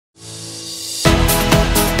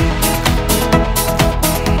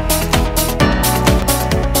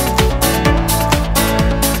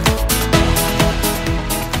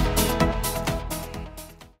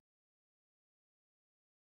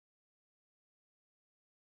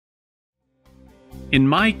In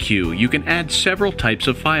MyQue, you can add several types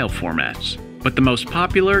of file formats, but the most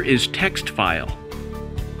popular is text file.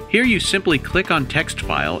 Here you simply click on text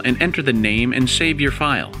file and enter the name and save your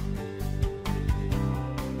file.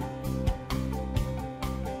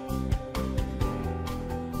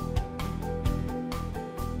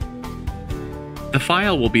 The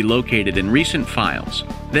file will be located in Recent Files,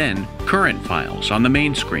 then Current Files on the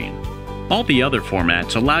main screen. All the other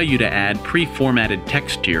formats allow you to add pre-formatted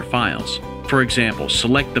text to your files. For example,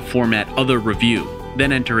 select the format Other Review,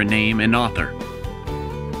 then enter a name and author.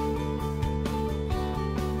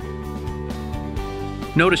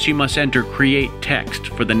 Notice you must enter Create Text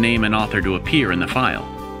for the name and author to appear in the file.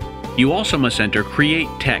 You also must enter Create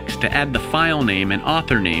Text to add the file name and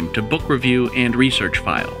author name to Book Review and Research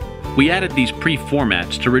File. We added these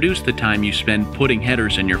pre-formats to reduce the time you spend putting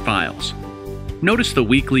headers in your files. Notice the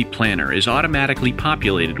weekly planner is automatically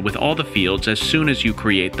populated with all the fields as soon as you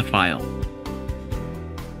create the file.